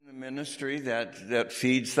ministry that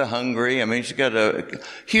feeds the hungry. I mean, she's got a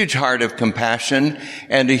huge heart of compassion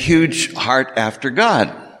and a huge heart after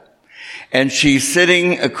God. And she's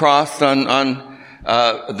sitting across on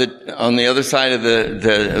the other side of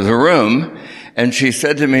the room, and she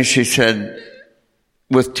said to me, she said,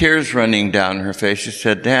 with tears running down her face, she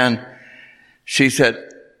said, "Dan," she said,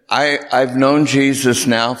 I've known Jesus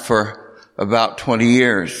now for about 20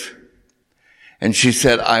 years. And she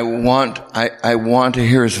said, I want to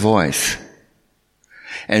hear his voice.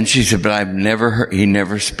 And she said, but I've never heard, he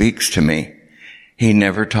never speaks to me. He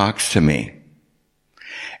never talks to me.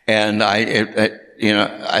 And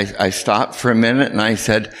I stopped for a minute and I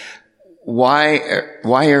said, why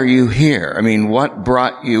are you here? I mean, what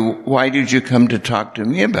brought you, why did you come to talk to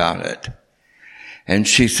me about it? And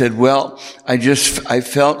she said, well, I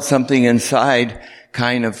felt something inside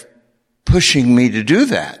kind of pushing me to do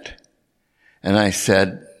that. And I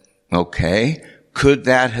said, okay, could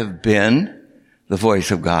that have been the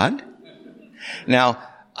voice of God? Now,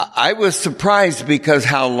 I was surprised because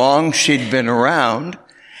how long she'd been around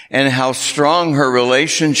and how strong her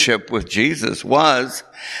relationship with Jesus was,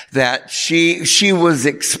 that she was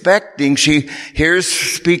expecting, she hears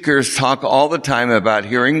speakers talk all the time about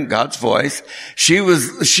hearing God's voice. She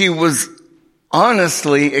was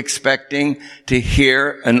honestly expecting to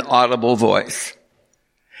hear an audible voice.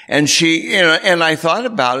 And and I thought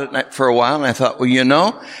about it for a while and I thought,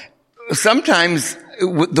 well, sometimes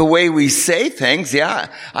the way we say things, yeah,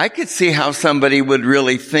 I could see how somebody would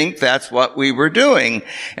really think that's what we were doing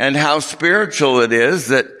and how spiritual it is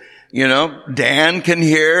that, Dan can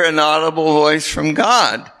hear an audible voice from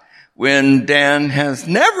God when Dan has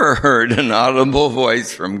never heard an audible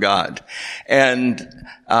voice from God. And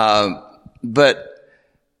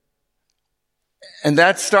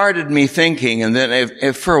that started me thinking, and then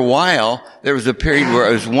if for a while, there was a period where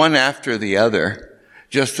it was one after the other,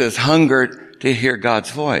 just as hungered to hear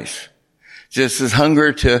God's voice. Just as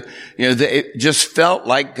hunger to, it just felt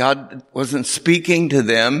like God wasn't speaking to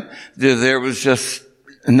them. There was just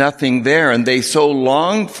nothing there, and they so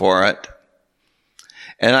longed for it.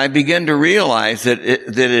 And I began to realize that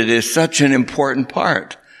it is such an important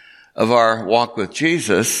part of our walk with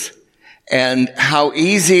Jesus, and how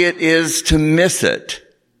easy it is to miss it.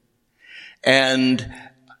 And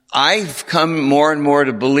I've come more and more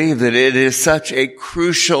to believe that it is such a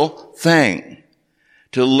crucial thing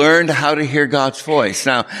to learn how to hear God's voice.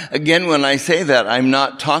 Now, again, when I say that, I'm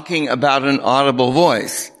not talking about an audible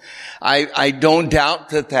voice. I don't doubt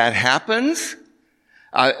that happens,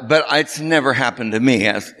 but it's never happened to me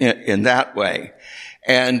in that way.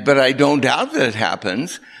 But I don't doubt that it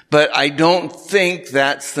happens. But I don't think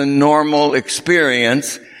that's the normal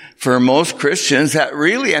experience for most Christians that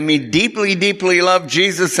really, deeply, deeply love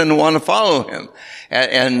Jesus and want to follow him.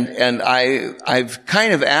 And I've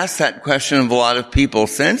kind of asked that question of a lot of people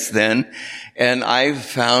since then, and I've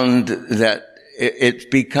found that it's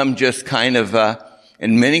become just kind of,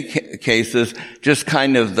 in many cases, just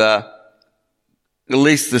kind of at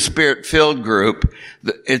least the Spirit-filled group,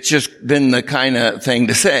 it's just been the kind of thing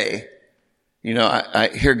to say.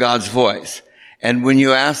 I hear God's voice. And when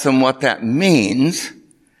you ask them what that means,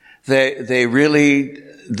 they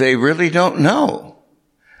really don't know.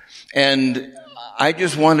 And I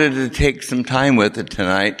just wanted to take some time with it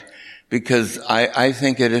tonight because I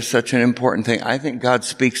think it is such an important thing. I think God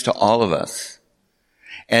speaks to all of us.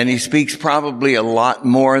 And he speaks probably a lot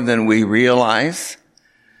more than we realize.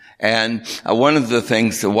 And one of the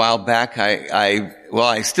things a while back,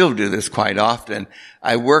 I still do this quite often.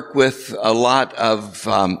 I work with a lot of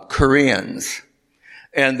Koreans,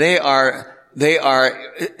 and they are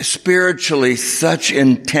spiritually such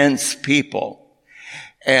intense people.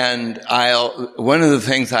 And one of the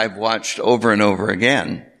things I've watched over and over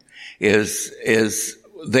again is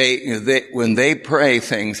they when they pray,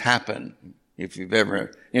 things happen. If you've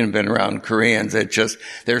ever been around Koreans,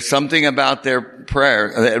 there's something about their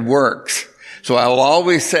prayer that works. So I'll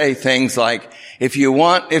always say things like, if you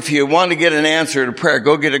want to get an answer to prayer,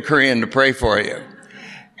 go get a Korean to pray for you.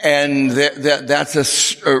 And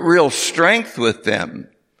that's a real strength with them.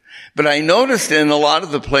 But I noticed in a lot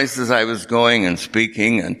of the places I was going and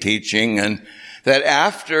speaking and teaching, and that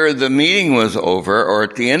after the meeting was over, or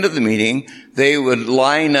at the end of the meeting, they would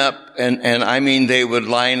line up, and they would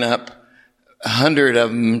line up 100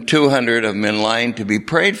 of them, 200 of them in line to be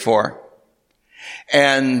prayed for.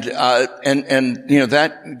 And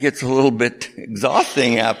that gets a little bit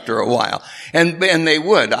exhausting after a while. And they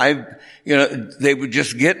would. They would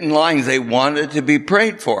just get in lines. They wanted to be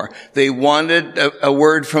prayed for. They wanted a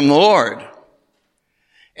word from the Lord.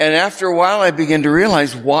 And after a while, I began to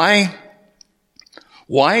realize why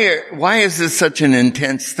Why is this such an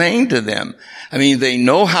intense thing to them? I mean, they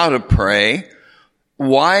know how to pray.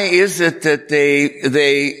 Why is it that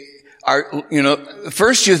they are,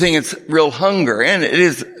 first you think it's real hunger, and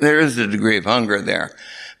there is a degree of hunger there.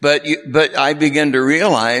 But I began to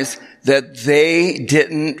realize that they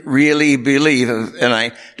didn't really believe, and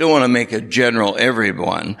I don't want to make a general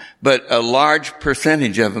everyone, but a large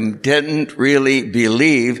percentage of them didn't really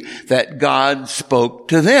believe that God spoke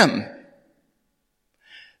to them.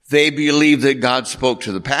 They believed that God spoke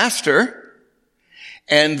to the pastor,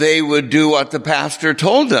 and they would do what the pastor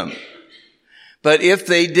told them. But if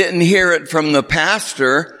they didn't hear it from the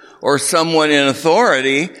pastor or someone in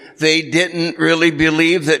authority, they didn't really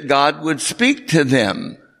believe that God would speak to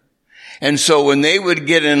them. And so when they would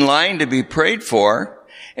get in line to be prayed for,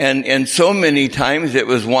 and so many times it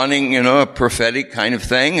was wanting, a prophetic kind of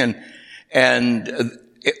thing, and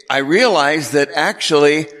I realized that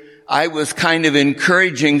actually I was kind of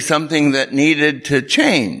encouraging something that needed to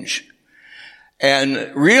change.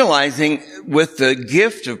 And realizing with the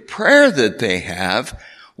gift of prayer that they have,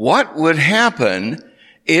 what would happen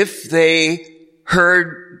if they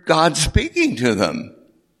heard God speaking to them?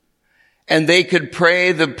 And they could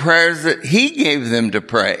pray the prayers that He gave them to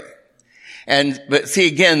pray. But see,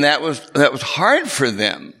 again, that was hard for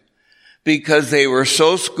them because they were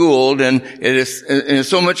so schooled, and it is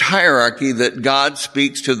so much hierarchy that God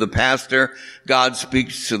speaks to the pastor, God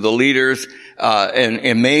speaks to the leaders,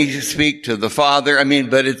 and may speak to the Father. I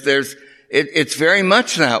mean, but it's very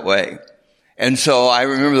much that way. And so I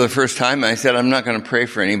remember the first time I said, I'm not going to pray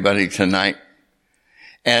for anybody tonight.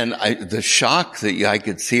 And the shock that I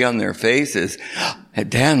could see on their faces,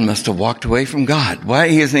 Dan must have walked away from God. Why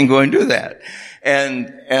isn't he going to do that?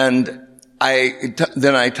 And then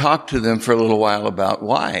I talked to them for a little while about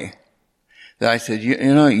why. That I said,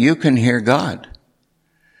 you can hear God.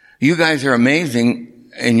 You guys are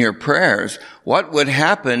amazing in your prayers. What would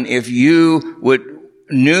happen if you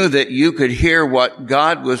knew that you could hear what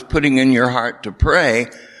God was putting in your heart to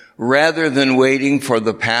pray, rather than waiting for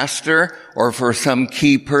the pastor or for some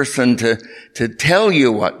key person to tell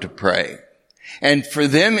you what to pray? And for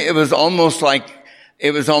them, it was almost like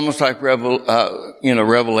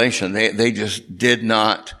revelation. They just did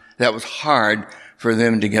not. That was hard for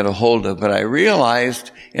them to get a hold of. But I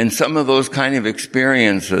realized in some of those kind of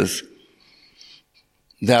experiences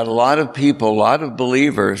that a lot of people, a lot of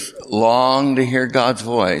believers long to hear God's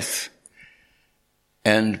voice,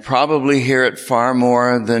 and probably hear it far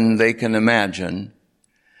more than they can imagine,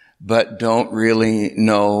 but don't really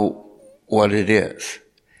know what it is,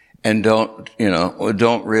 and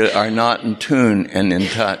are not in tune and in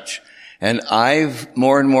touch. And I've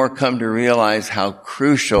more and more come to realize how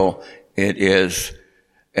crucial it is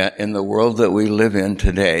in the world that we live in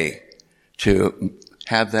today to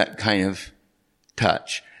have that kind of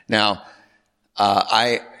touch. Now,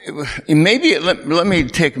 let me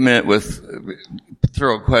take a minute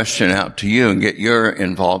throw a question out to you and get your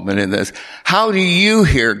involvement in this. How do you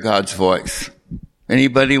hear God's voice?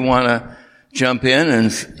 Anybody want to jump in? And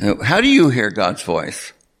how do you hear God's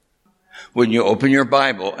voice? When you open your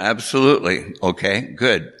Bible, absolutely. Okay,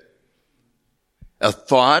 good. A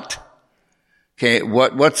thought? Okay,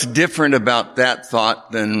 what's different about that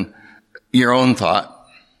thought than your own thought?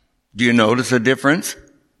 Do you notice a difference?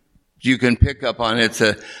 You can pick up on it. It's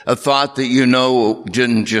a thought that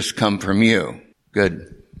didn't just come from you.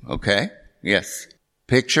 Good. Okay. Yes.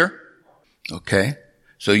 Picture? Okay.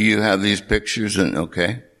 So you have these pictures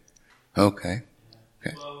okay.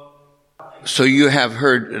 So you have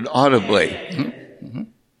heard it audibly. Mm-hmm.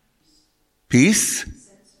 Peace?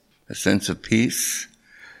 A sense of peace?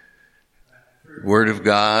 Word of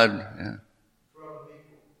God? Yeah.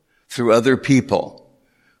 Through other people.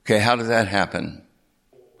 Okay, how does that happen?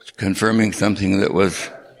 Confirming something that was...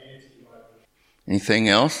 Anything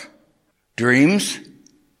else? Dreams?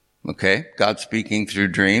 Okay, God speaking through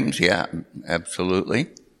dreams? Yeah, absolutely.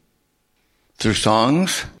 Through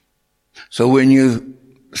songs? So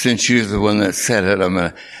since you're the one that said it,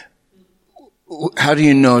 how do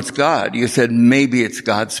you know it's God? You said maybe it's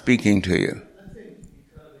God speaking to you.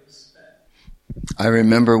 I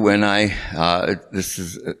remember when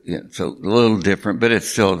it's a little different, but it's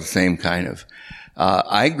still the same kind of.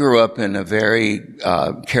 I grew up in a very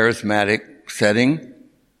charismatic setting.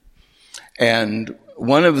 And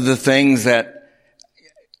one of the things that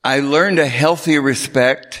I learned a healthy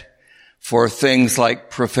respect for things like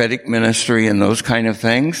prophetic ministry and those kind of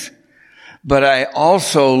things. But I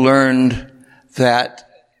also learned that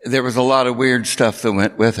there was a lot of weird stuff that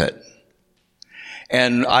went with it.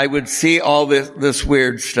 And I would see all this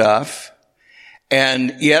weird stuff,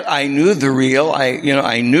 and yet I knew the real,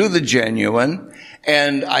 I knew the genuine,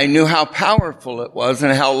 And I knew how powerful it was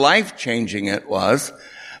and how life-changing it was.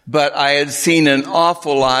 But I had seen an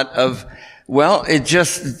awful lot of, well,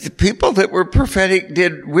 the people that were prophetic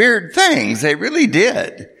did weird things. They really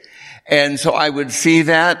did. And so I would see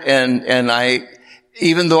that, and I,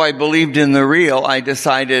 even though I believed in the real, I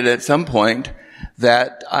decided at some point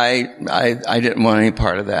that I didn't want any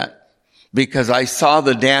part of that. Because I saw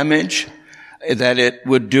the damage that it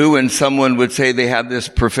would do, and someone would say they have this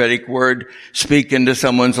prophetic word speak into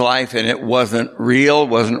someone's life, and it wasn't real,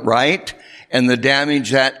 wasn't right, and the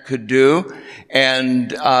damage that could do.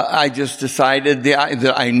 And I just decided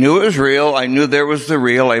that I knew it was real, I knew there was the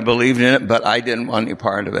real, I believed in it, but I didn't want any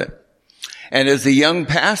part of it. And as a young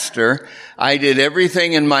pastor, I did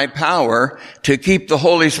everything in my power to keep the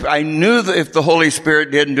Holy Spirit. I knew that if the Holy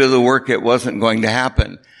Spirit didn't do the work, it wasn't going to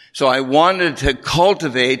happen. So I wanted to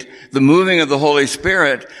cultivate the moving of the Holy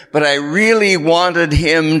Spirit, but I really wanted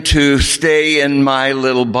him to stay in my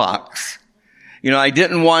little box. I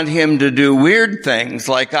didn't want him to do weird things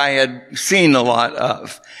like I had seen a lot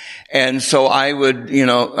of. And so I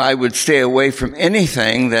would stay away from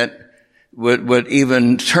anything that would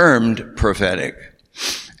even termed prophetic.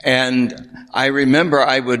 And I remember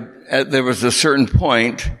there was a certain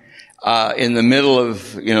point, in the middle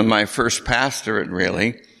of, my first pastorate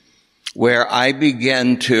really, where I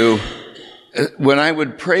began to, when I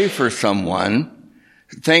would pray for someone,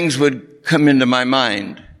 things would come into my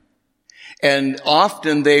mind. And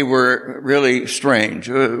often they were really strange,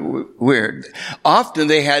 weird. Often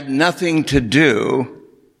they had nothing to do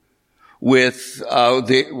with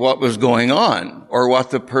what was going on or what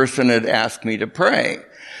the person had asked me to pray.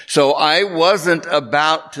 So I wasn't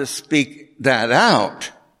about to speak that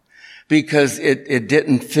out because it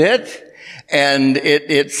didn't fit. And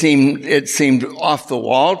it seemed off the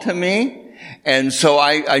wall to me. And so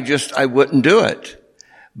I wouldn't do it.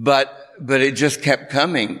 But it just kept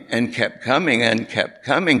coming and kept coming and kept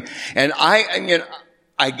coming. And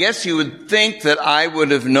I guess you would think that I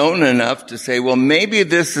would have known enough to say, well, maybe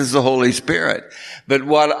this is the Holy Spirit. But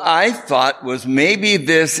what I thought was maybe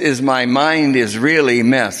this is my mind is really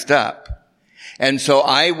messed up. And so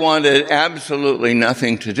I wanted absolutely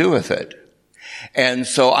nothing to do with it. And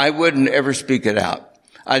so I wouldn't ever speak it out.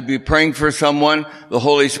 I'd be praying for someone. The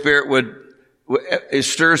Holy Spirit would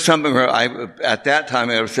stir something. At that time,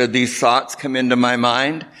 I would have said, these thoughts come into my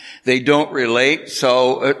mind. They don't relate.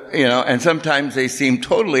 So, and sometimes they seem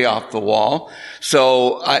totally off the wall.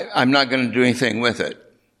 So I'm not going to do anything with it.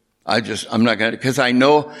 I'm not going to, because I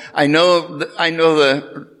know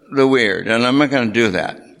the weird, and I'm not going to do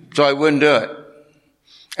that. So I wouldn't do it.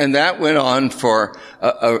 And that went on for,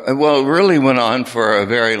 really went on for a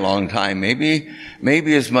very long time,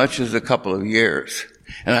 maybe as much as a couple of years.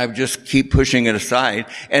 And I would just keep pushing it aside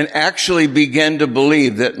and actually began to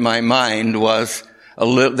believe that my mind was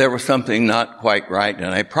there was something not quite right,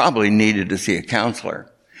 and I probably needed to see a counselor.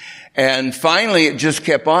 And finally it just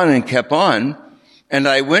kept on and kept on. And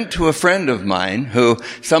I went to a friend of mine who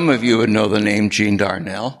some of you would know the name Jean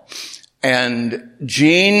Darnell. And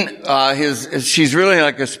Jean, she's really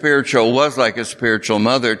was like a spiritual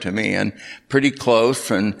mother to me and pretty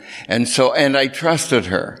close. And I trusted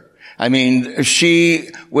her. I mean, when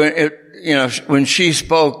she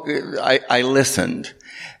spoke, I listened.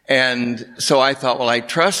 And so I thought, well, I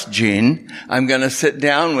trust Jean. I'm going to sit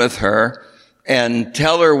down with her and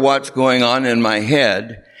tell her what's going on in my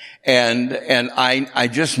head. And I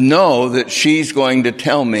just know that she's going to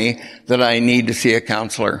tell me that I need to see a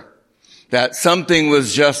counselor. That something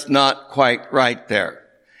was just not quite right there.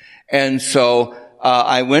 And so,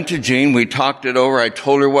 I went to Jean, we talked it over, I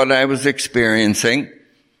told her what I was experiencing,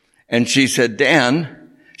 and she said,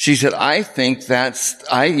 Dan, I think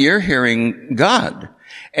you're hearing God,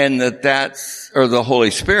 and or the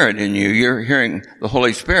Holy Spirit in you, you're hearing the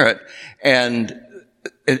Holy Spirit, and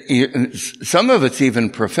some of it's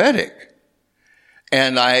even prophetic.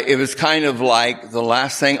 And it was kind of like the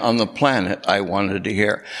last thing on the planet I wanted to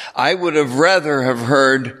hear. I would have rather have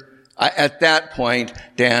heard, at that point,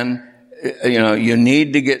 Dan, you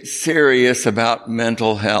need to get serious about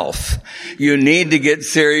mental health. You need to get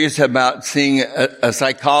serious about seeing a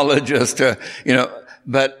psychologist,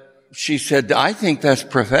 but she said, I think that's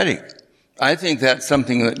prophetic. I think that's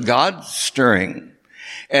something that God's stirring.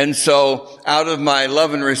 And so out of my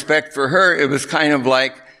love and respect for her, it was kind of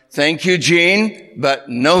like, thank you, Jean, but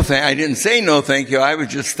I didn't say no thank you. I was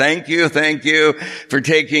just thank you for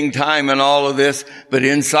taking time and all of this. But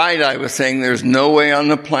inside I was saying there's no way on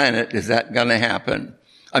the planet is that going to happen.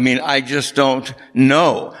 I mean, I just don't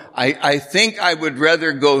know. I think I would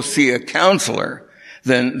rather go see a counselor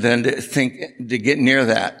than to get near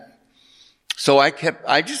that. So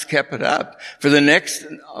I just kept it up for the next,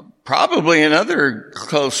 probably another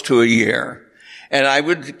close to a year. And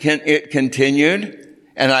it continued,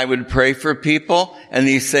 and I would pray for people, and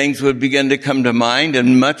these things would begin to come to mind,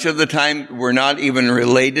 and much of the time were not even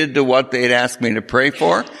related to what they'd asked me to pray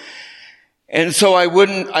for. And so I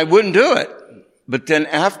wouldn't do it. But then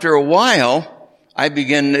after a while, I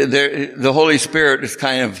begin, the Holy Spirit is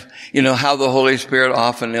kind of, how the Holy Spirit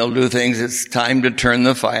often will do things. It's time to turn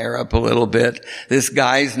the fire up a little bit. This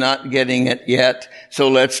guy's not getting it yet, so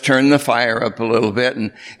let's turn the fire up a little bit.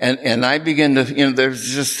 And I begin to,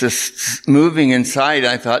 there's just this moving inside.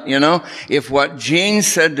 I thought, if what Jean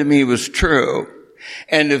said to me was true,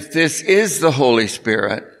 and if this is the Holy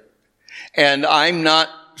Spirit, and I'm not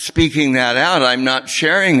speaking that out, I'm not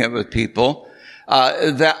sharing it with people,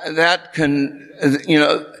 that can,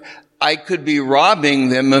 I could be robbing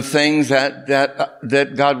them of things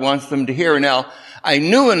that God wants them to hear. Now, I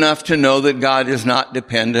knew enough to know that God is not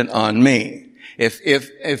dependent on me.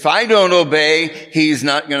 If I don't obey, He's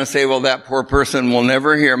not going to say, well, that poor person will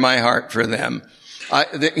never hear my heart for them.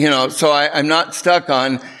 So I'm not stuck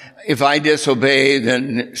on, if I disobey,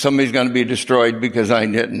 then somebody's going to be destroyed because I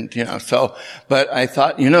didn't, but I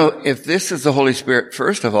thought, if this is the Holy Spirit,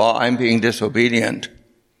 first of all, I'm being disobedient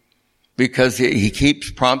because He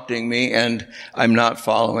keeps prompting me and I'm not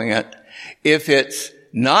following it. If it's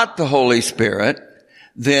not the Holy Spirit,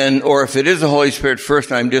 then, or if it is the Holy Spirit,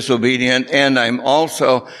 first I'm disobedient and I'm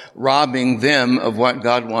also robbing them of what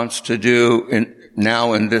God wants to do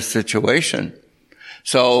now in this situation.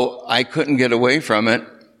 So I couldn't get away from it.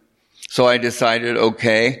 So I decided,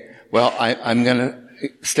 okay, well, I'm going to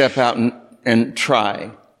step out and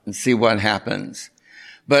try and see what happens.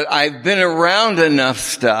 But I've been around enough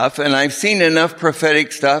stuff and I've seen enough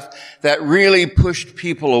prophetic stuff that really pushed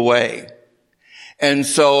people away. And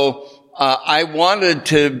so I wanted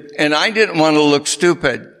to, and I didn't want to look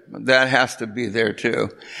stupid. That has to be there too.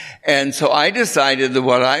 And so I decided that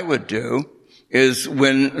what I would do is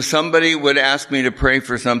when somebody would ask me to pray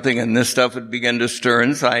for something and this stuff would begin to stir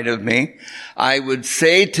inside of me, I would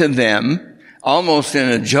say to them, almost in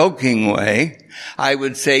a joking way, I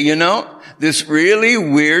would say, this really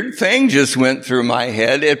weird thing just went through my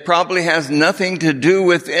head. It probably has nothing to do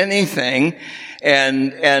with anything.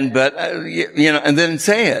 And then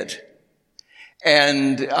say it.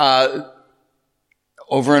 And,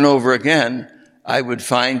 over and over again, I would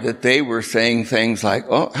find that they were saying things like,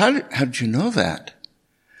 oh, how did you know that?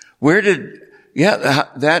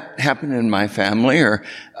 That happened in my family, or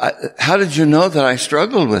how did you know that I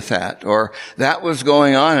struggled with that? Or that was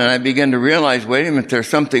going on, and I began to realize, wait a minute, there's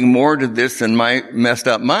something more to this than my messed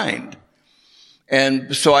up mind.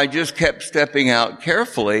 And so I just kept stepping out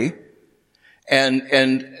carefully, and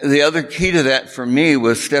the other key to that for me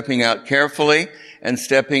was stepping out carefully and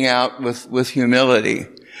stepping out with humility,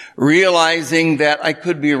 realizing that I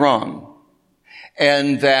could be wrong,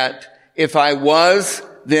 and that if I was,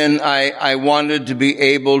 then I wanted to be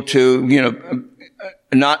able to,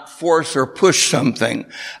 not force or push something.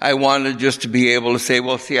 I wanted just to be able to say,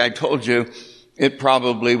 well, see, I told you it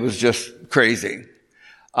probably was just crazy.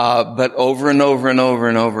 But over and over and over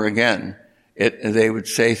and over again, they would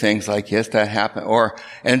say things like, yes, that happened. Or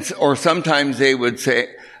sometimes they would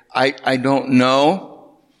say, I don't know.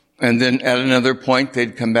 And then at another point,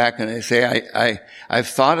 they'd come back and they say, I've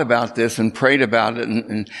thought about this and prayed about it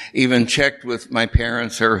and even checked with my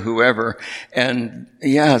parents or whoever. And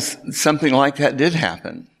yes, something like that did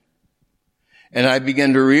happen. And I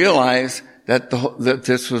began to realize that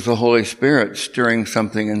this was the Holy Spirit stirring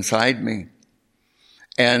something inside me.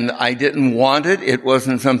 And I didn't want it. It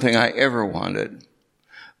wasn't something I ever wanted.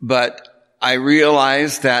 But I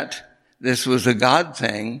realized that this was a God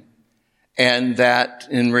thing. And that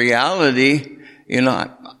in reality,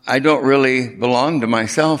 I don't really belong to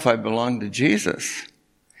myself. I belong to Jesus.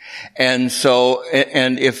 And so,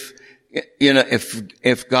 and if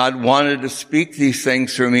God wanted to speak these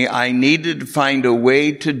things through me, I needed to find a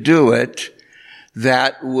way to do it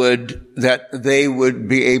that they would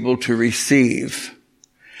be able to receive.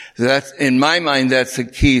 That's, in my mind, that's a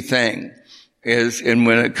key thing. And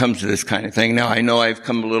when it comes to this kind of thing. Now, I know I've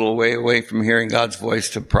come a little way away from hearing God's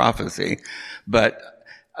voice to prophecy, but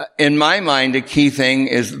in my mind, a key thing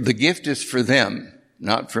is the gift is for them,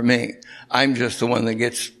 not for me. I'm just the one that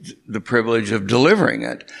gets the privilege of delivering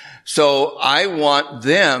it. So I want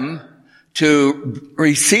them to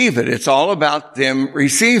receive it. It's all about them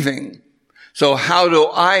receiving. So how do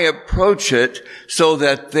I approach it so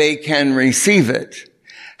that they can receive it?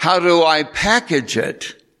 How do I package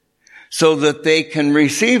it so that they can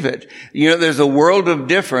receive it. There's a world of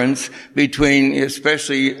difference between,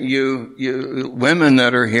 especially you women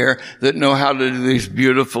that are here that know how to do these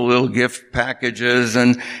beautiful little gift packages.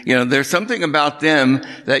 And, there's something about them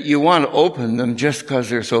that you want to open them just because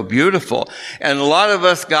they're so beautiful. And a lot of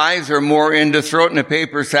us guys are more into throw it in a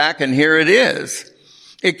paper sack and here it is.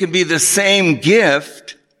 It can be the same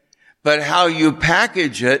gift, but how you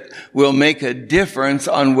package it will make a difference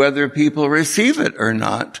on whether people receive it or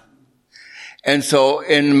not. And so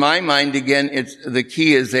in my mind, again, the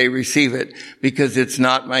key is they receive it because it's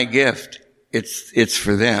not my gift. It's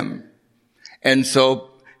for them. And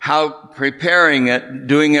so how preparing it,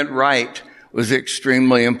 doing it right was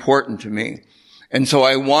extremely important to me. And so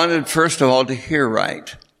I wanted, first of all, to hear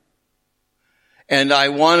right. And I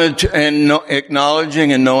wanted to,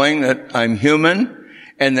 acknowledging and knowing that I'm human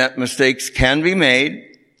and that mistakes can be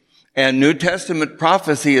made. And New Testament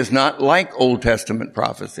prophecy is not like Old Testament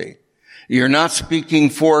prophecy. You're not speaking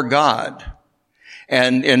for God.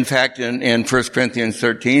 And in fact, in 1 Corinthians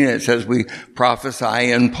 13, it says we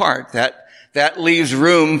prophesy in part. That leaves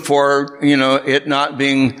room for, it not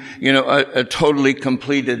being, a totally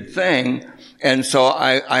completed thing. And so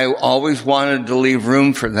I always wanted to leave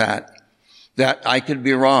room for that I could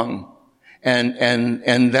be wrong.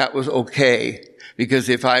 And that was okay. Because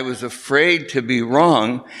if I was afraid to be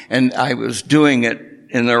wrong and I was doing it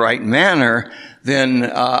in the right manner, then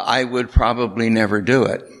I would probably never do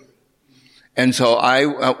it. And so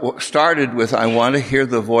I started with, I want to hear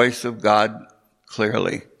the voice of God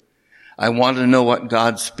clearly. I want to know what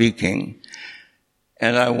God's speaking.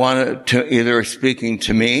 And I want to either speaking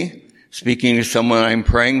to me, speaking to someone I'm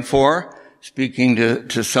praying for, speaking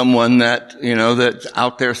to someone that, that's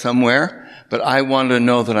out there somewhere. But I want to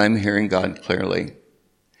know that I'm hearing God clearly.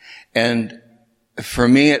 And for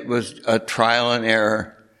me, it was a trial and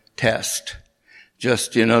error test.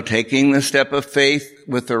 Just, taking the step of faith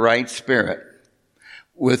with the right spirit,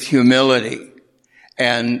 with humility.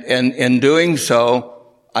 And in doing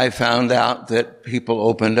so, I found out that people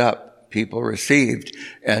opened up, people received,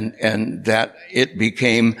 and that it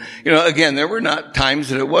became, again, there were not times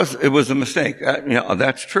that it was a mistake.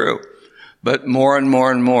 That's true. But more and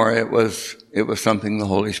more and more, it was something the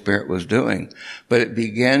Holy Spirit was doing. But it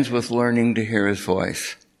begins with learning to hear His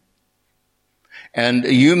voice. And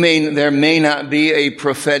there may not be a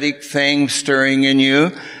prophetic thing stirring in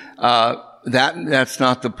you. That's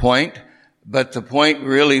not the point. But the point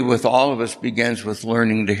really with all of us begins with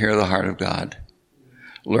learning to hear the heart of God.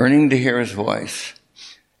 Learning to hear His voice.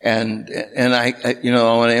 And I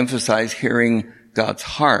want to emphasize hearing God's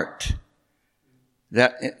heart.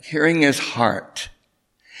 That hearing His heart.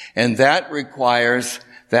 And that requires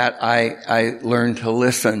that I learn to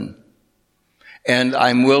listen. And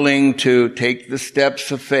I'm willing to take the steps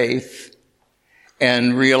of faith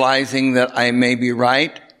and realizing that I may be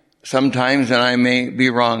right sometimes and I may be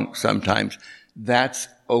wrong sometimes. That's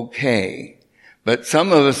okay. But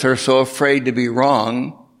some of us are so afraid to be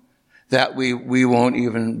wrong that we won't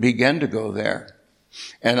even begin to go there.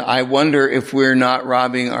 And I wonder if we're not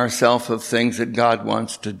robbing ourselves of things that God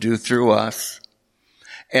wants to do through us.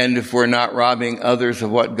 And if we're not robbing others of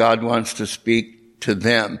what God wants to speak to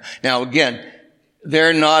them. Now again,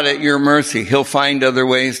 they're not at your mercy. He'll find other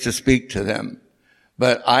ways to speak to them.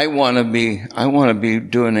 But I want to be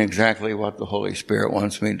doing exactly what the Holy Spirit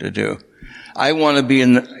wants me to do. I want to be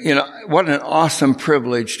what an awesome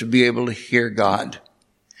privilege to be able to hear God.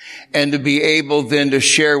 And to be able then to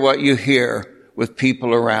share what you hear with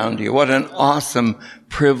people around you. What an awesome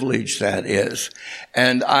privilege that is.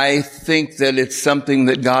 And I think that it's something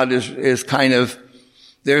that God is kind of,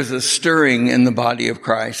 there's a stirring in the body of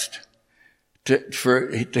Christ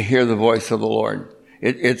to hear the voice of the Lord.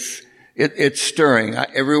 It's stirring.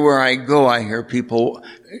 Everywhere I go, I hear people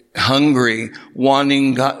hungry,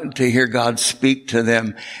 wanting God, to hear God speak to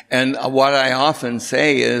them. And what I often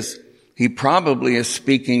say is, He probably is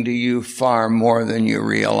speaking to you far more than you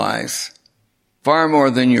realize. Far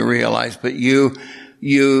more than you realize. But you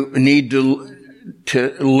need to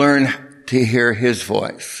learn to hear His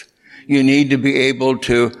voice. You need to be able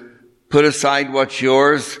to put aside what's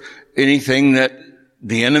yours, anything that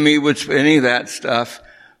the enemy would, any of that stuff,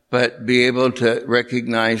 but be able to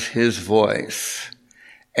recognize His voice.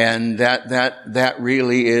 And that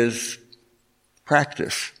really is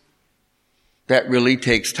practice. That really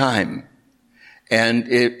takes time. And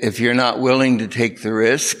if you're not willing to take the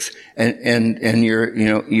risks and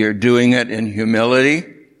you're doing it in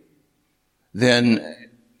humility, then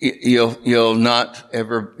you'll not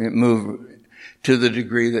ever move to the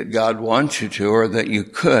degree that God wants you to, or that you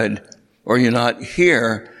could, or you're not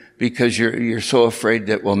here because you're so afraid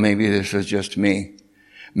that, well, maybe this is just me.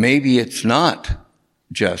 maybe it's not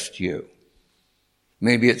just you.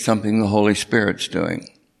 Maybe it's something the Holy Spirit's doing.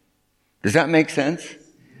 Does that make sense?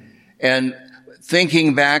 And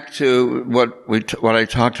thinking back to what I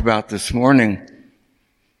talked about this morning,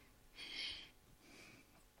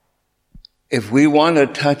 if we want to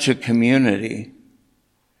touch a community,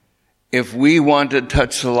 if we want to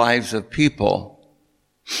touch the lives of people,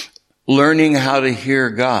 learning how to hear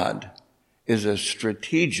God is a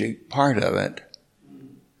strategic part of it.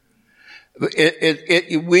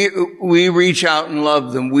 We reach out and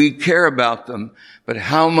love them. We care about them. But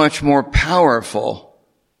how much more powerful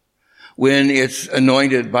when it's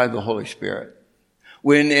anointed by the Holy Spirit.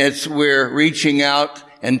 When we're reaching out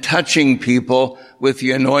and touching people with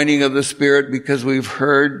the anointing of the Spirit because we've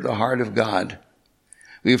heard the heart of God.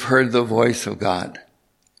 We've heard the voice of God.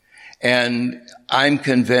 And I'm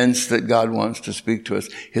convinced that God wants to speak to us.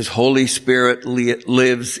 His Holy Spirit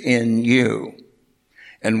lives in you.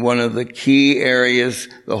 And one of the key areas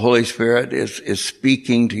the Holy Spirit is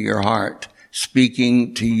speaking to your heart,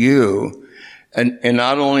 speaking to you, and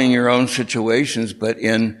not only in your own situations, but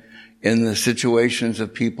in the situations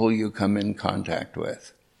of people you come in contact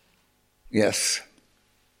with. Yes.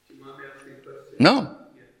 Do you mind me asking a question? No.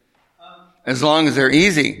 As long as they're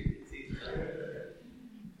easy.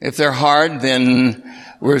 If they're hard, then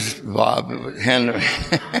where's Bob?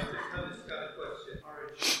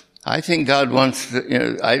 I think God wants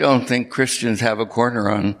to, I don't think Christians have a corner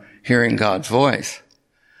on hearing God's voice.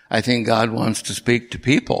 I think God wants to speak to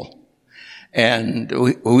people.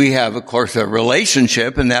 And we have, of course, a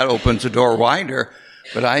relationship, and that opens the door wider.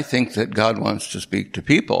 But I think that God wants to speak to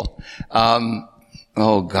people.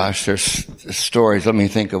 Oh gosh, there's stories. Let me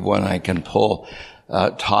think of one I can pull,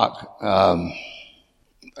 talk.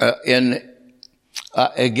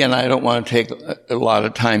 Again, I don't want to take a lot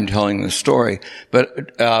of time telling the story,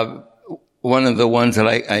 but one of the ones that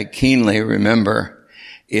I keenly remember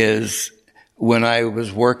is when I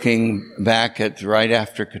was working back right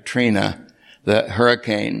after Katrina, the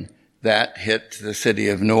hurricane that hit the city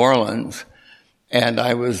of New Orleans. And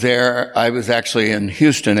I was there. I was actually in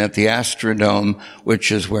Houston at the Astrodome,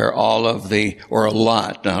 which is where all of or a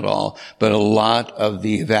lot, not all, but a lot of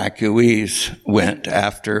the evacuees went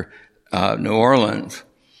after New Orleans.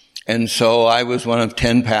 And so I was one of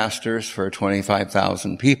 10 pastors for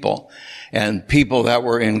 25,000 people, and people that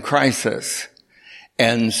were in crisis.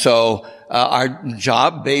 And so our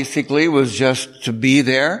job basically was just to be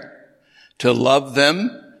there, to love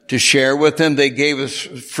them, to share with them. They gave us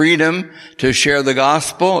freedom to share the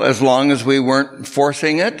gospel as long as we weren't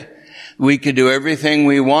forcing it. We could do everything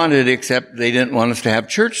we wanted, except they didn't want us to have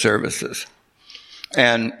church services.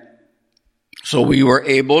 And so we were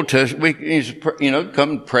able to,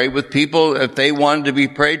 come pray with people if they wanted to be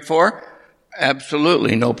prayed for.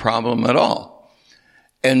 Absolutely no problem at all.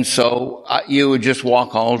 And so you would just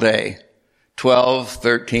walk all day, 12,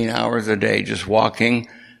 13 hours a day, just walking,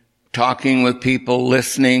 talking with people,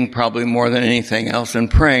 listening probably more than anything else,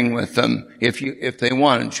 and praying with them if they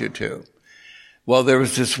wanted you to. Well, there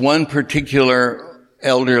was this one particular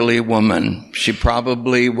elderly woman. She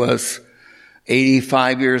probably was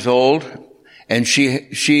 85 years old, and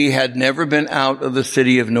she had never been out of the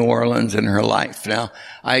city of New Orleans in her life. Now,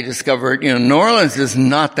 I discovered, New Orleans is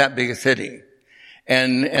not that big a city.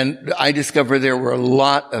 And I discovered there were a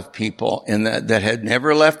lot of people in that had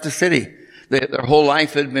never left the city. Their whole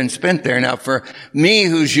life had been spent there. Now, for me,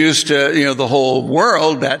 who's used to, the whole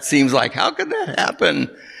world, that seems like, how could that happen?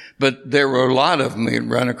 But there were a lot of them we'd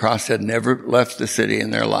run across that had never left the city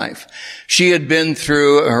in their life. She had been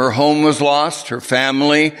through, her home was lost, her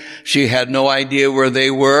family. She had no idea where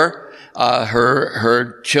they were.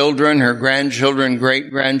 Her children, her grandchildren,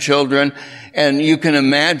 great-grandchildren. And you can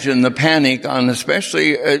imagine the panic on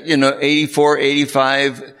especially, 84,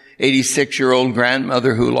 85, 86-year-old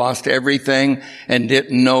grandmother who lost everything and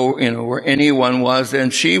didn't know, where anyone was.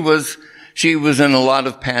 And she was in a lot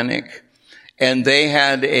of panic. And they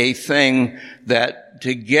had a thing that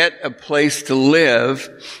to get a place to live,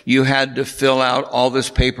 you had to fill out all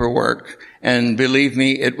this paperwork. And believe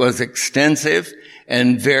me, it was extensive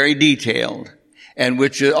and very detailed. And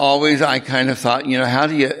which always I kind of thought,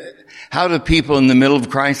 how do people in the middle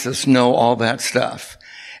of crisis know all that stuff?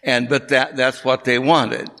 But that's what they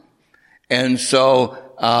wanted. And so,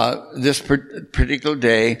 this particular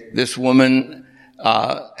day, this woman,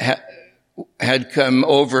 had come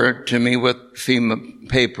over to me with FEMA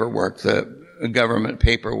paperwork, the government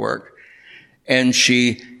paperwork. And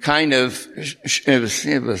she kind of,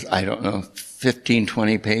 it was, I don't know, 15,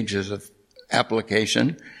 20 pages of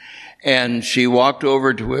application. And she walked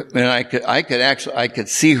over to it, and I could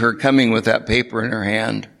see her coming with that paper in her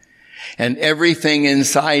hand. And everything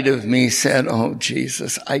inside of me said, oh,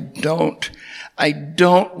 Jesus, I don't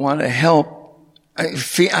want to help.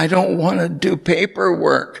 I don't want to do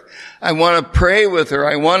paperwork. I want to pray with her.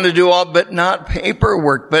 I want to do all, but not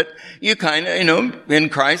paperwork. But you kind of, in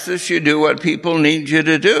crisis, you do what people need you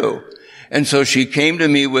to do. And so she came to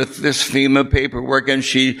me with this FEMA paperwork, and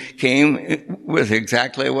she came with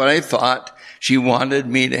exactly what I thought. She wanted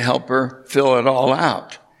me to help her fill it all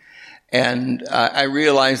out. And I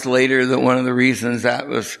realized later that one of the reasons that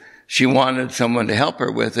was she wanted someone to help her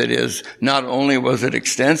with it is not only was it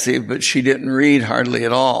extensive, but she didn't read hardly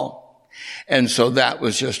at all. And so that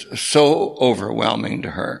was just so overwhelming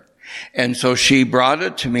to her. And so she brought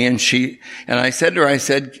it to me, and I said to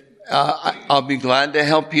her, I'll be glad to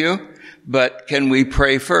help you, but can we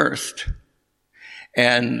pray first?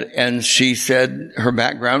 And she said her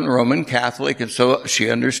background, Roman Catholic, and so she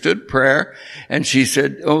understood prayer. And she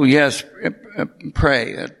said, oh yes,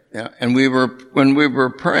 pray. And when we were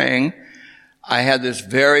praying, I had this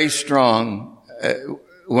very strong,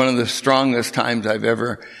 one of the strongest times I've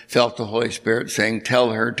ever felt the Holy Spirit saying,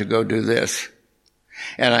 tell her to go do this.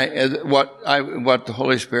 And what the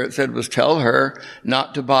Holy Spirit said was, tell her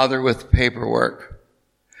not to bother with paperwork,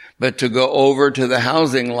 but to go over to the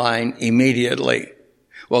housing line immediately.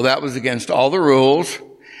 Well, that was against all the rules.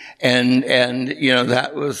 And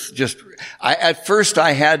that was just, at first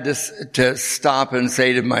I had to stop and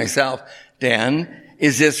say to myself, Dan,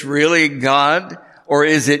 is this really God, or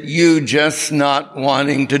is it you just not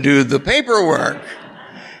wanting to do the paperwork?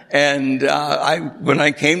 And, when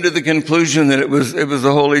I came to the conclusion that it was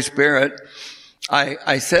the Holy Spirit,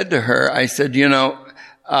 I said to her,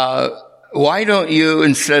 why don't you,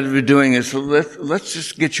 instead of doing this, let's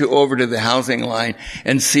just get you over to the housing line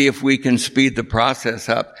and see if we can speed the process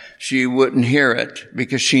up. She wouldn't hear it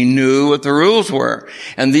because she knew what the rules were.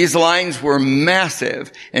 And these lines were massive,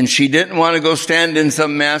 and she didn't want to go stand in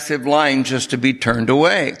some massive line just to be turned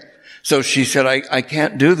away. So she said, I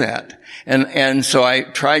can't do that. And so I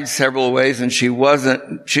tried several ways, and she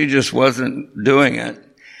just wasn't doing it.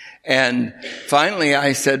 And finally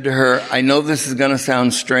I said to her, I know this is going to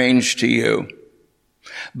sound strange to you,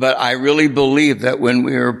 but I really believe that when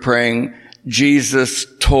we were praying, Jesus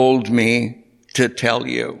told me to tell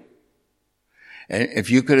you. And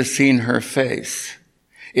if you could have seen her face,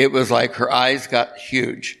 it was like her eyes got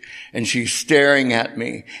huge, and she's staring at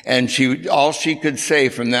me, and all she could say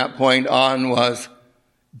from that point on was,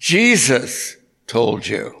 Jesus told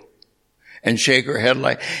you. And shake her head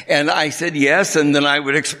and I said yes, and then I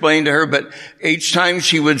would explain to her, but each time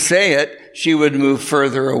she would say it, she would move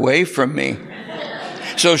further away from me.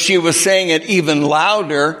 So she was saying it even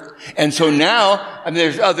louder, and so now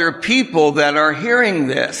there's other people that are hearing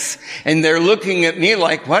this, and they're looking at me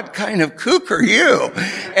like, what kind of kook are you?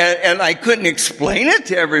 And I couldn't explain it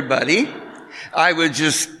to everybody. I would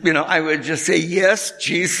just say, yes,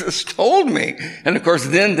 Jesus told me. And of course,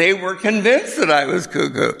 then they were convinced that I was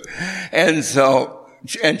cuckoo.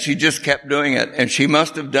 And she just kept doing it. And she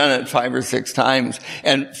must have done it 5 or 6 times,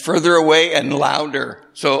 and further away and louder.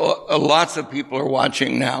 So lots of people are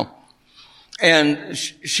watching now. And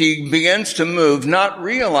she begins to move, not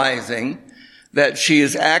realizing that she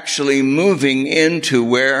is actually moving into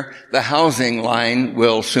where the housing line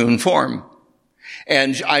will soon form.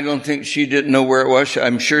 And I don't think she didn't know where it was.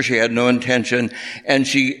 I'm sure she had no intention. And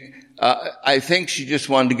I think she just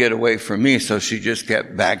wanted to get away from me, so she just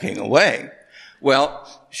kept backing away.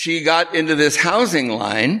 Well, she got into this housing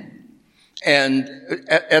line, and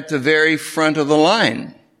at the very front of the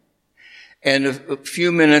line. And a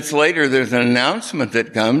few minutes later, there's an announcement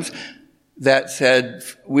that comes that said,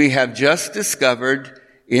 we have just discovered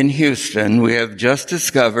in Houston, we have just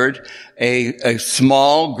discovered a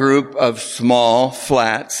small group of small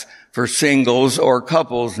flats for singles or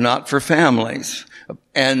couples, not for families.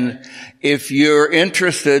 And if you're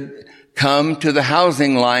interested, come to the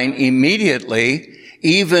housing line immediately,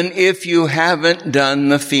 even if you haven't done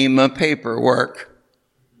the FEMA paperwork.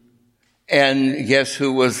 And guess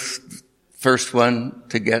who was first one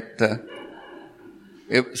to get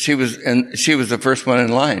she was the first one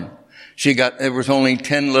in line. There was only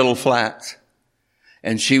 10 little flats,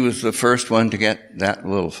 and she was the first one to get that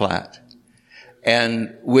little flat.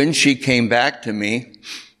 And when she came back to me,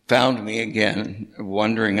 found me again,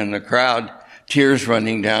 wandering in the crowd, tears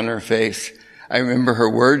running down her face, I remember her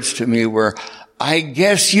words to me were, I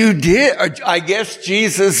guess you did. I guess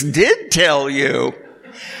Jesus did tell you.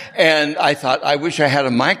 And I thought, I wish I had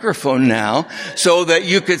a microphone now so that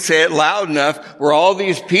you could say it loud enough where all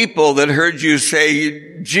these people that heard you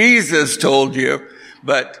say, Jesus told you.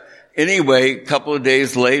 But anyway, a couple of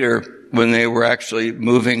days later, when they were actually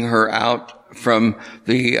moving her out from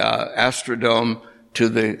the Astrodome to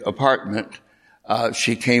the apartment,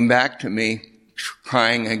 she came back to me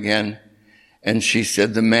crying again, and she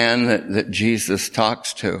said, the man that Jesus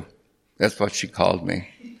talks to. That's what she called me.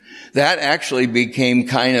 That actually became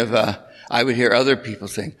kind of I would hear other people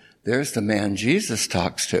saying, there's the man Jesus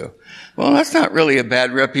talks to. Well, that's not really a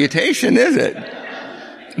bad reputation, is it?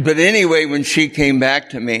 But anyway, when she came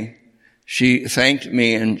back to me, she thanked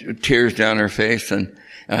me and tears down her face. And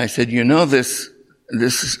I said,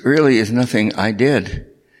 this really is nothing I did.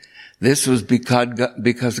 This was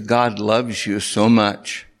because God loves you so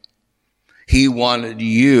much. He wanted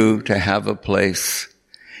you to have a place.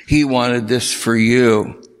 He wanted this for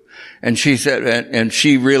you. And she said, and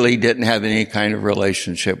she really didn't have any kind of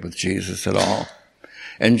relationship with Jesus at all.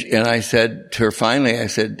 And I said to her finally, I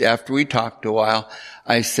said, after we talked a while,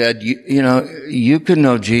 I said, you can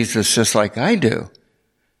know Jesus just like I do.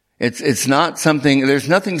 It's not something, there's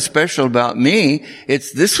nothing special about me.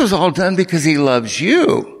 This was all done because he loves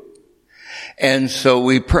you. And so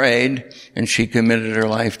we prayed, and she committed her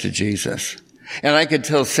life to Jesus. And I could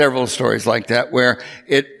tell several stories like that where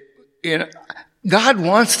God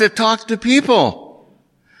wants to talk to people.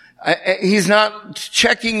 He's not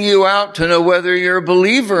checking you out to know whether you're a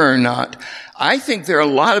believer or not. I think there are a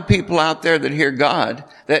lot of people out there that hear God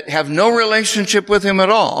that have no relationship with him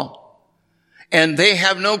at all. And they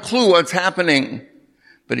have no clue what's happening.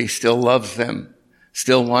 But he still loves them,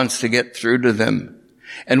 still wants to get through to them.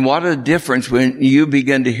 And what a difference when you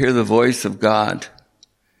begin to hear the voice of God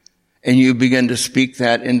and you begin to speak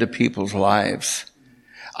that into people's lives.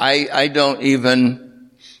 I don't even,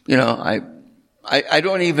 I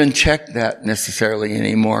don't even check that necessarily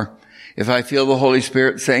anymore. If I feel the Holy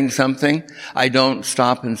Spirit saying something, I don't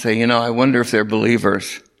stop and say, I wonder if they're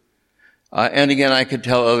believers. And again, I could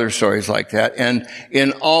tell other stories like that. And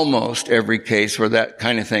in almost every case where that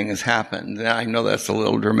kind of thing has happened, I know that's a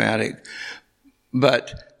little dramatic,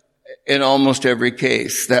 but in almost every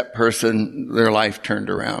case, that person, their life turned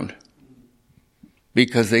around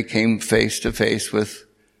because they came face to face with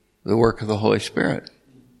the work of the Holy Spirit.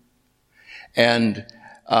 And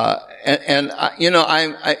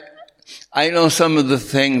I know some of the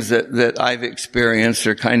things that I've experienced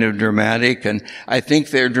are kind of dramatic, and I think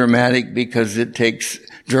they're dramatic because it takes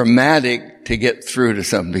dramatic to get through to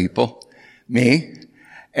some people, me.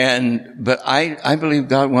 But I believe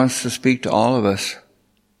God wants to speak to all of us.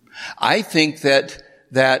 I think that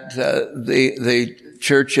the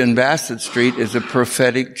church in Bassett Street is a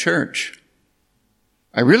prophetic church.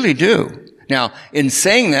 I really do. Now, in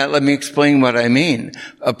saying that, let me explain what I mean.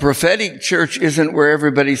 A prophetic church isn't where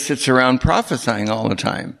everybody sits around prophesying all the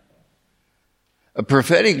time. A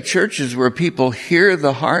prophetic church is where people hear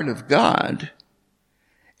the heart of God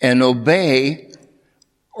and obey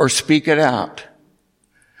or speak it out.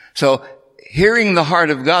 So, hearing the heart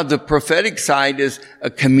of God, the prophetic side is a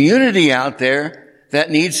community out there that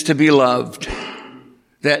needs to be loved,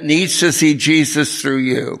 that needs to see Jesus through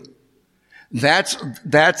you. That's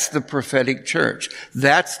the prophetic church.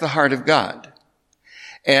 That's the heart of God.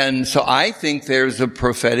 And so I think there's a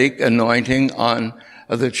prophetic anointing on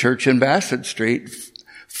the church in Bassett Street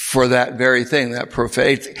for that very thing, that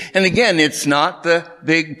prophetic. And again, it's not the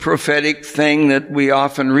big prophetic thing that we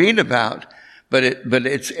often read about, but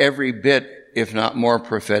it's every bit, if not more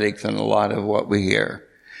prophetic than a lot of what we hear.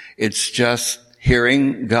 It's just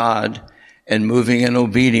hearing God and moving in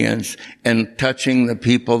obedience and touching the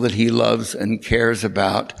people that he loves and cares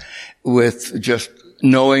about with just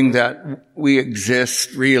knowing that we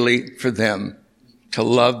exist really for them, to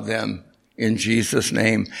love them in Jesus'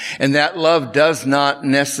 name. And that love does not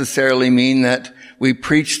necessarily mean that we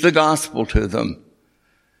preach the gospel to them.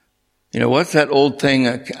 What's that old thing?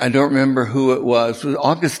 I don't remember who it was. It was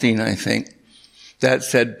Augustine, I think, that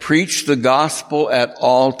said, preach the gospel at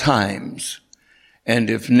all times.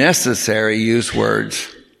 And if necessary, use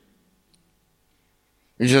words.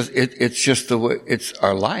 It's just the way, it's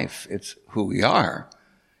our life. It's who we are.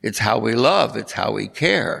 It's how we love. It's how we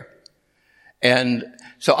care. And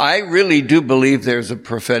so I really do believe there's a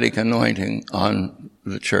prophetic anointing on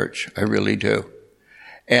the church. I really do.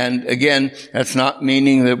 And again, that's not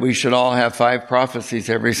meaning that we should all have 5 prophecies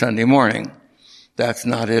every Sunday morning. That's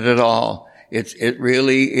not it at all. It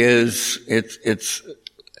really is, it's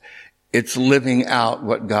living out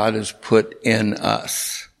what God has put in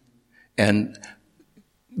us and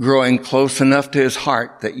growing close enough to his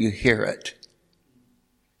heart that you hear it.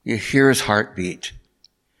 You hear his heartbeat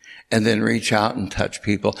and then reach out and touch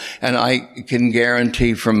people. And I can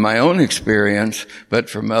guarantee from my own experience, but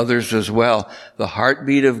from others as well, the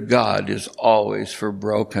heartbeat of God is always for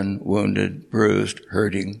broken, wounded, bruised,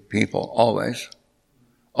 hurting people. Always.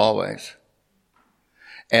 Always.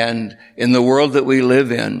 And in the world that we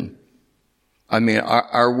live in, I mean,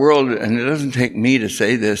 our world, and it doesn't take me to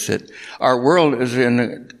say this, that our world is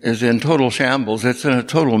in total shambles. It's in a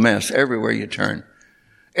total mess everywhere you turn.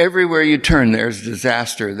 Everywhere you turn, there's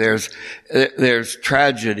disaster, there's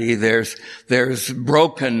tragedy, there's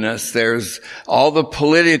brokenness, there's all the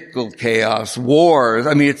political chaos, wars.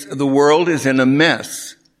 I mean, the world is in a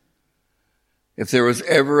mess. If there was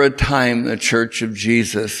ever a time the Church of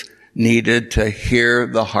Jesus needed to hear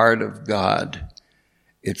the heart of God,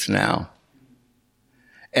 it's now.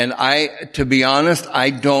 And to be honest,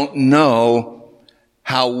 I don't know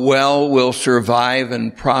how well we'll survive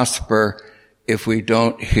and prosper if we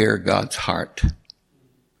don't hear God's heart.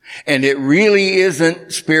 And it really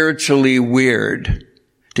isn't spiritually weird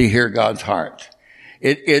to hear God's heart.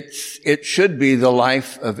 It should be the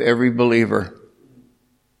life of every believer.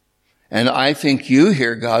 And I think you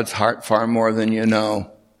hear God's heart far more than you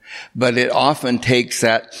know. But it often takes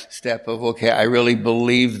that step of, okay, I really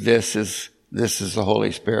believe this is the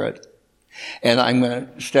Holy Spirit. And I'm going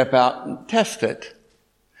to step out and test it.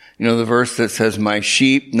 You know, the verse that says, my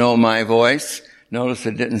sheep know my voice. Notice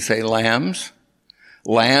it didn't say lambs.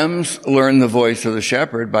 Lambs learn the voice of the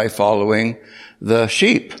shepherd by following the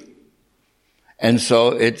sheep. And so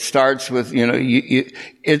it starts with, you know,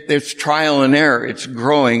 it's trial and error. It's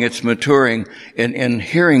growing, it's maturing in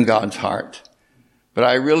hearing God's heart. But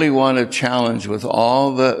I really want to challenge with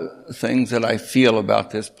all the things that I feel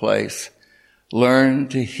about this place. Learn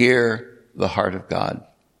to hear the heart of God.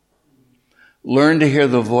 Learn to hear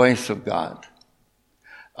the voice of God.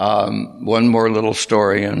 One more little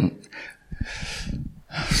story, and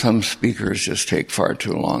some speakers just take far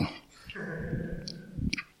too long.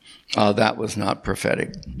 That was not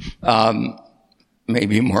prophetic.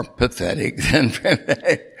 Maybe more pathetic than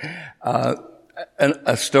prophetic.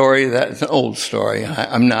 A story that's an old story.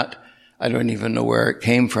 I don't even know where it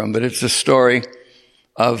came from, but it's a story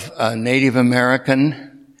of a Native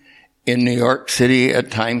American in New York City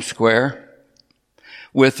at Times Square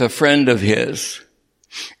with a friend of his.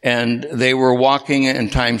 And they were walking in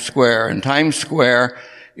Times Square, and Times Square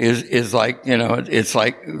is like, you know, it's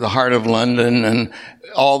like the heart of London, and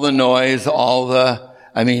all the noise,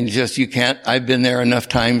 I've been there enough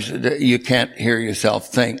times that you can't hear yourself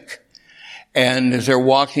think. And as they're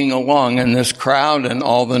walking along, and this crowd and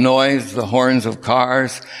all the noise, the horns of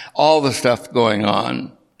cars, all the stuff going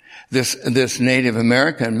on, this Native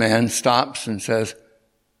American man stops and says,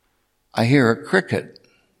 I hear a cricket.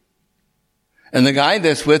 And the guy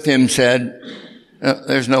that's with him said,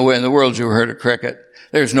 there's no way in the world you heard a cricket.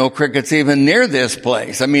 There's no crickets even near this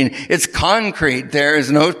place. I mean, it's concrete. There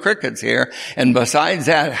is no crickets here. And besides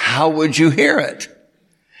that, how would you hear it?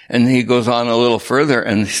 And he goes on a little further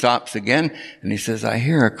and stops again. And he says, I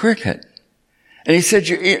hear a cricket. And he said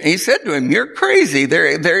to him, you're crazy.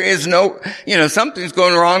 There is no, something's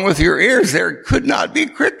going wrong with your ears. There could not be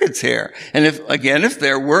crickets here. And if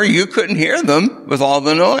there were, you couldn't hear them with all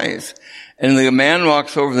the noise. And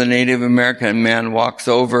the Native American man walks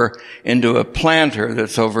over into a planter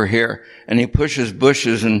that's over here, and he pushes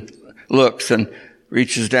bushes and looks and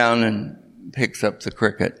reaches down and picks up the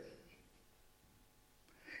cricket.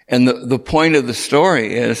 And the point of the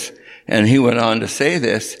story is, and he went on to say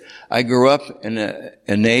this, I grew up in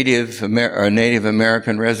a Native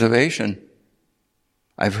American reservation.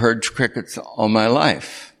 I've heard crickets all my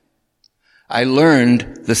life. I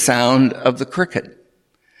learned the sound of the cricket.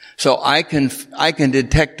 So I can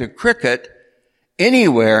detect a cricket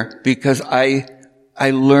anywhere because I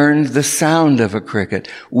learned the sound of a cricket.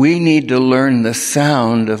 We need to learn the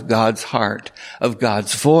sound of God's heart, of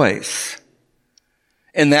God's voice.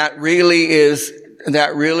 And that really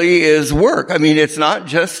is work. I mean, it's not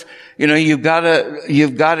just, you've got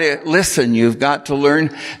to listen. You've got to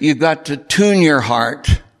learn. You've got to tune your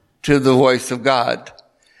heart to the voice of God.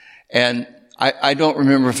 And I don't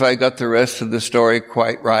remember if I got the rest of the story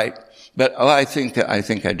quite right, but I think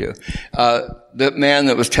I do. The man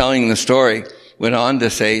that was telling the story went on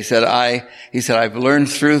to say, he said, I've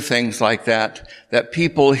learned through things like that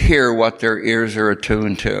people hear what their ears are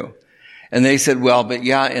attuned to. And they said, well, but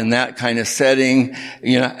yeah, in that kind of setting,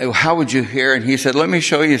 how would you hear? And he said, let me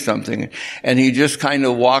show you something. And he just kind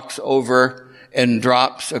of walks over and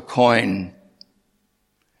drops a coin.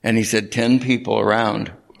 And he said, 10 people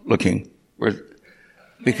around looking,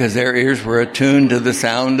 because their ears were attuned to the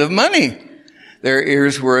sound of money. Their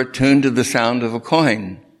ears were attuned to the sound of a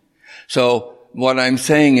coin. So what I'm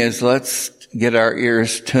saying is, let's get our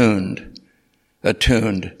ears attuned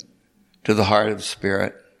to the heart of the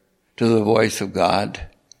Spirit, to the voice of God,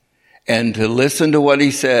 and to listen to what He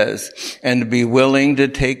says, and to be willing to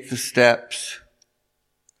take the steps.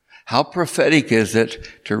 How prophetic is it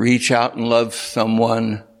to reach out and love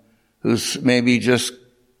someone who's maybe just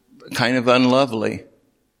kind of unlovely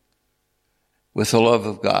with the love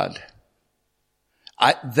of God?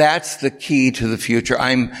 That's the key to the future.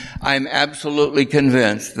 I'm absolutely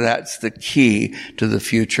convinced that's the key to the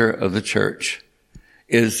future of the church,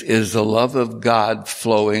 is the love of God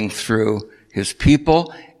flowing through his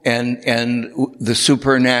people and the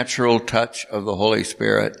supernatural touch of the Holy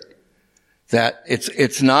Spirit. That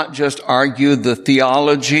it's not just argue the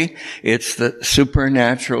theology, it's the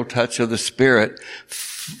supernatural touch of the Spirit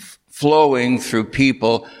flowing through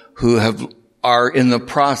people who are in the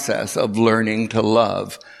process of learning to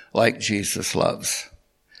love like Jesus loves.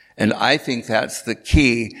 And I think that's the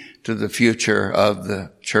key to the future of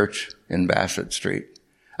the church in Bassett Street.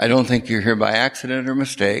 I don't think you're here by accident or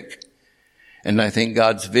mistake. And I think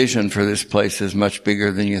God's vision for this place is much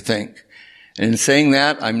bigger than you think. And in saying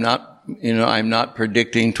that, I'm not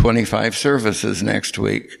predicting 25 services next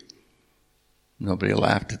week. Nobody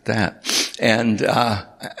laughed at that. And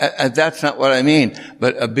that's not what I mean,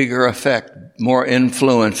 but a bigger effect, more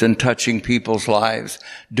influence in touching people's lives,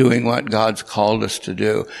 doing what God's called us to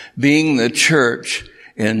do, being the church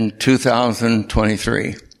in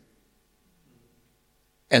 2023.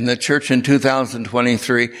 And the church in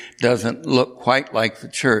 2023 doesn't look quite like the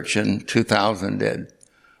church in 2000 did,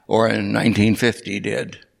 or in 1950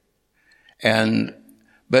 did.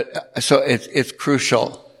 So it's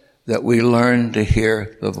crucial that we learn to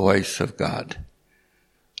hear the voice of God.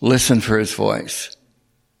 Listen for his voice.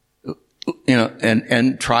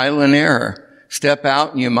 And trial and error. Step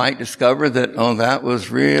out and you might discover that, that was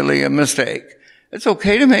really a mistake. It's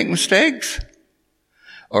okay to make mistakes.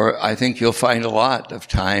 Or I think you'll find a lot of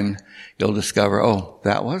time you'll discover,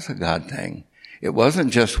 that was a God thing. It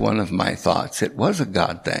wasn't just one of my thoughts. It was a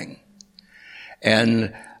God thing.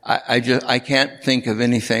 And I can't think of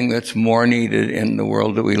anything that's more needed in the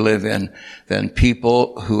world that we live in than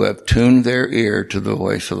people who have tuned their ear to the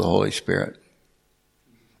voice of the Holy Spirit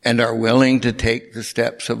and are willing to take the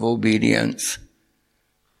steps of obedience.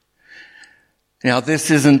 Now, this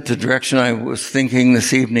isn't the direction I was thinking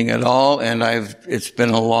this evening at all, and it's been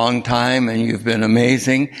a long time, and you've been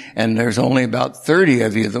amazing, and there's only about 30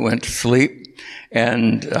 of you that went to sleep,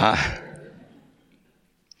 and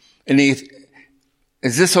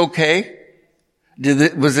is this okay?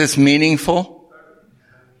 Was this meaningful?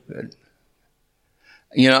 Good.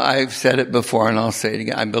 I've said it before and I'll say it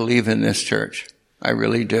again. I believe in this church. I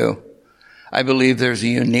really do. I believe there's a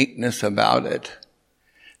uniqueness about it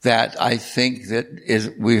that I think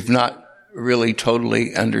we've not really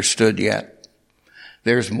totally understood yet.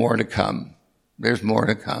 There's more to come. There's more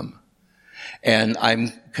to come. And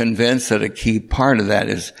I'm convinced that a key part of that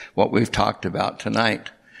is what we've talked about tonight.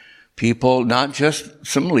 People, not just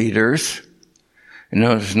some leaders.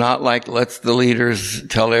 It's not like let's the leaders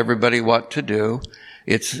tell everybody what to do.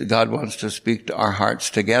 It's God wants to speak to our hearts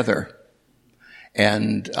together.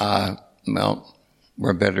 And,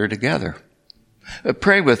 we're better together.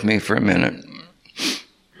 Pray with me for a minute.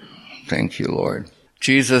 Thank you, Lord.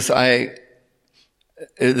 Jesus,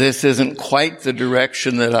 this isn't quite the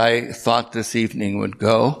direction that I thought this evening would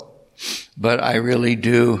go, but I really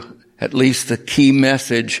do, at least the key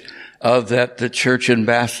message of that the church in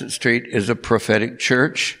Bassett Street is a prophetic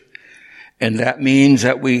church. And that means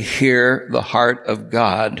that we hear the heart of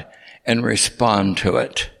God and respond to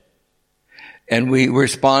it. And we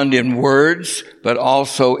respond in words, but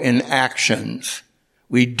also in actions.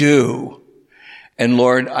 We do. And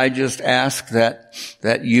Lord, I just ask that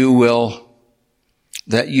you will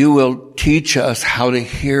teach us how to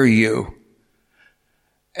hear you.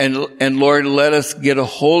 And Lord, let us get a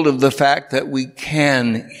hold of the fact that we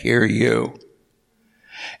can hear you.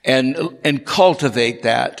 And cultivate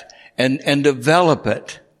that and develop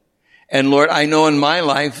it. And Lord, I know in my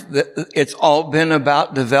life that it's all been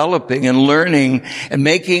about developing and learning and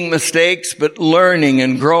making mistakes, but learning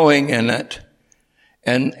and growing in it.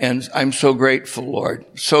 And I'm so grateful, Lord,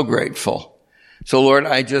 so grateful. So Lord,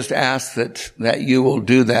 I just ask that you will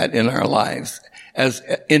do that in our lives as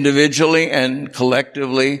individually and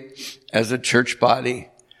collectively as a church body,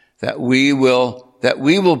 that we will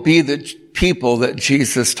be the people that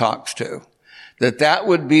Jesus talks to. That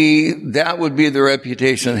would be the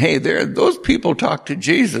reputation. Hey, those people talk to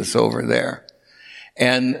Jesus over there.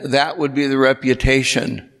 And that would be the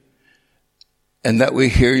reputation. And that we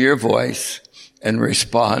hear your voice and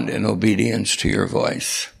respond in obedience to your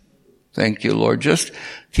voice. Thank you, Lord. Just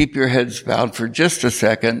keep your heads bowed for just a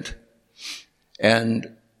second.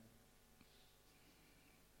 And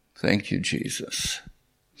thank you, Jesus.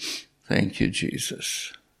 Thank you,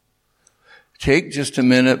 Jesus. take just a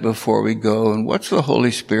minute before we go, and what's the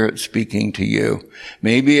Holy Spirit speaking to you?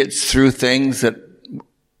 Maybe it's through things that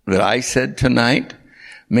I said tonight.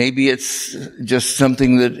 Maybe it's just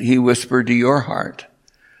something that he whispered to your heart.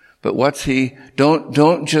 But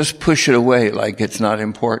don't just push it away like it's not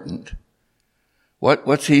important.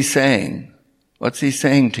 What's he saying? What's he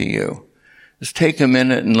saying to you? Just take a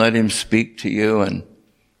minute and let him speak to you. And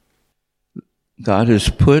God has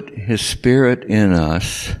put his Spirit in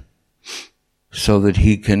us so that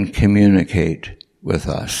he can communicate with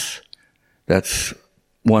us. That's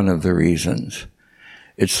one of the reasons.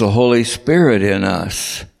 It's the Holy Spirit in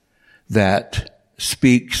us that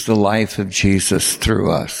speaks the life of Jesus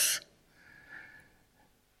through us.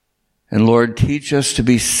 And Lord, teach us to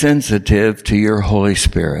be sensitive to your Holy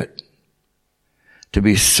Spirit, to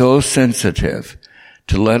be so sensitive,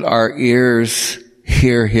 to let our ears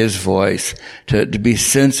hear his voice, to be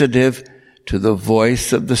sensitive to the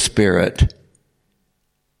voice of the Spirit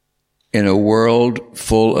in a world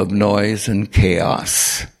full of noise and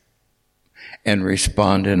chaos, and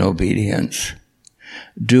respond in obedience.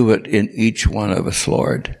 Do it in each one of us,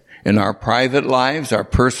 Lord, in our private lives, our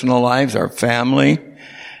personal lives, our family,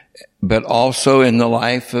 but also in the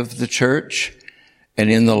life of the church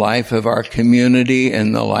and in the life of our community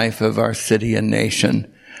and the life of our city and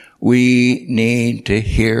nation. We need to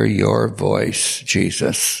hear your voice,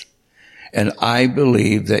 Jesus. And I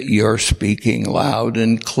believe that you're speaking loud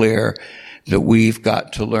and clear, that we've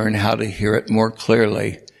got to learn how to hear it more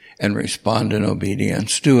clearly and respond in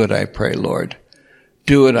obedience. Do it, I pray, Lord.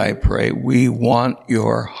 Do it, I pray. We want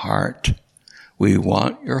your heart. We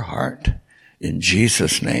want your heart. In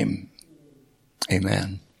Jesus' name,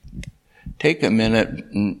 amen. Take a minute,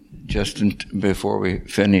 before we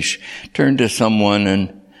finish, turn to someone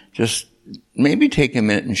and just maybe take a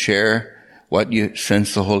minute and share what you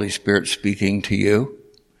sense the Holy Spirit speaking to you.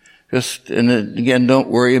 And again, don't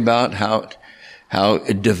worry about how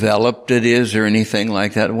developed it is or anything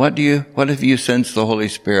like that. What have you sensed the Holy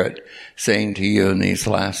Spirit saying to you in these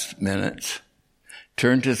last minutes?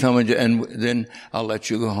 Turn to someone, and then I'll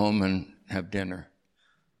let you go home and have dinner.